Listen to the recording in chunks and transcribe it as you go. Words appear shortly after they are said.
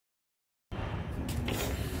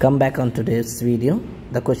Come back on today's video.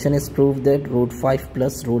 The question is, prove that root 5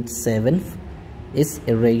 plus root 7 is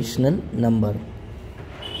a rational number.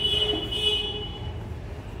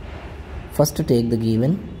 First, to take the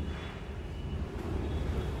given.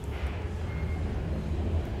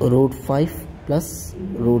 Root 5 plus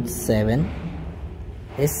root 7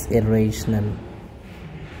 is a rational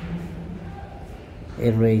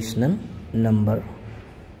number.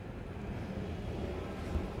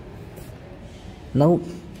 Now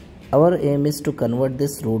our aim is to convert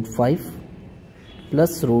this root 5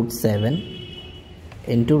 plus root 7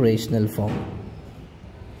 into rational form,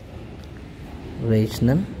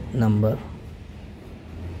 rational number.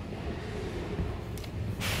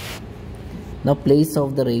 Now place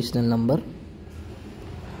of the rational number,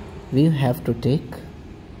 we have to take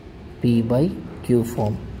P by Q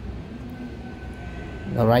form.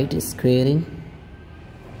 Now write squaring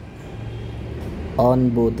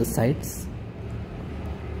on both the sides.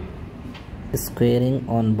 Squaring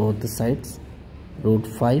on both the sides, root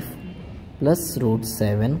 5 plus root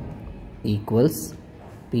 7 equals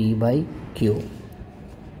P by Q.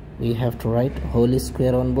 We have to write whole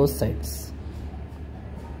square on both sides.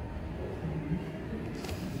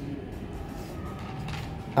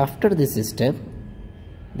 After this step,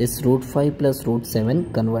 this root 5 plus root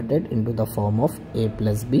 7 converted into the form of a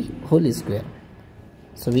plus b whole square.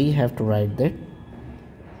 So we have to write that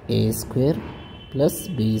a square plus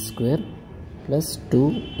b square plus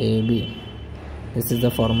 2ab. This is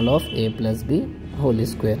the formula of a plus b whole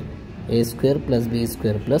square. A square plus b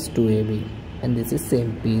square plus 2ab, and this is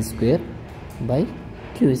same p square by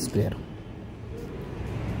q square.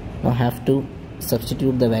 Now have to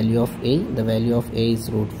substitute the value of a. The value of a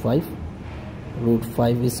is root 5. Root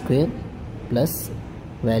 5 square plus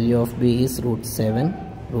value of b is root 7.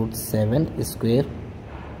 Root 7 square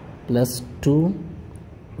plus 2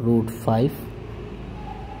 root 5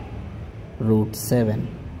 root 7,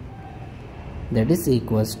 that is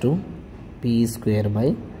equals to p square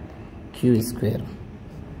by q square.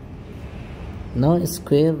 Now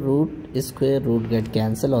square root get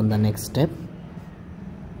cancelled on the next step.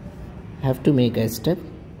 Have to make a step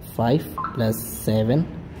 5 plus 7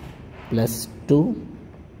 plus 2,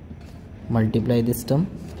 multiply this term,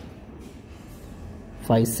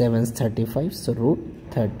 5 7s 35, so root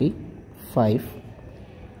 35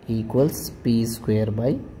 equals p square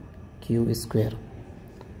by q square.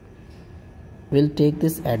 We'll take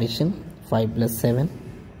this addition, 5 plus 7,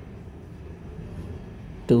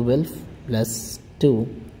 12 plus 2,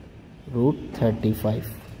 root 35,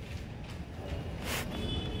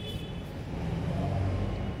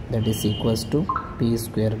 that is equals to p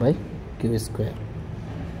square by q square.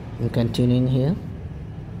 And continuing here,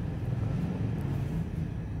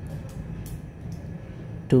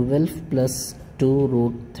 12 plus 2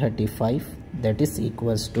 root 35, that is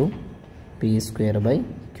equals to p square by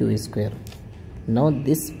q square. Now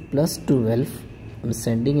this plus 12 I am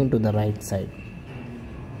sending into the right side.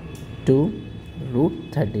 2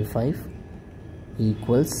 root 35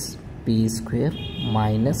 equals p square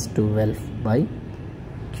minus 12 by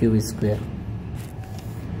q square.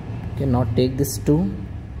 Okay, now take this 2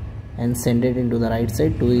 and send it into the right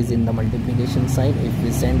side. 2 is in the multiplication sign. If we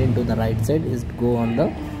send into the right side, is go on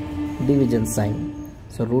the division sign.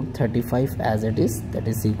 So root 35 as it is, that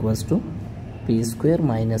is equals to p square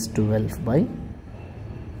minus 12 by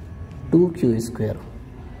 2q square.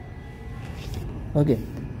 Okay,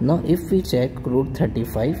 now if we check root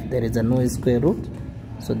 35, there is a no square root,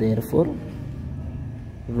 so therefore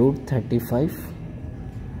root 35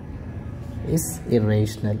 is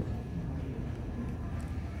irrational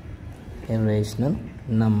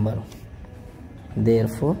number.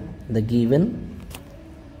 Therefore the given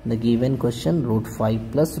question, root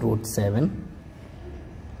 5 plus root 7,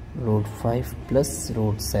 root 5 plus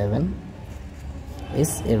root 7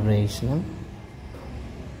 is irrational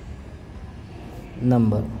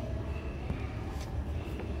number.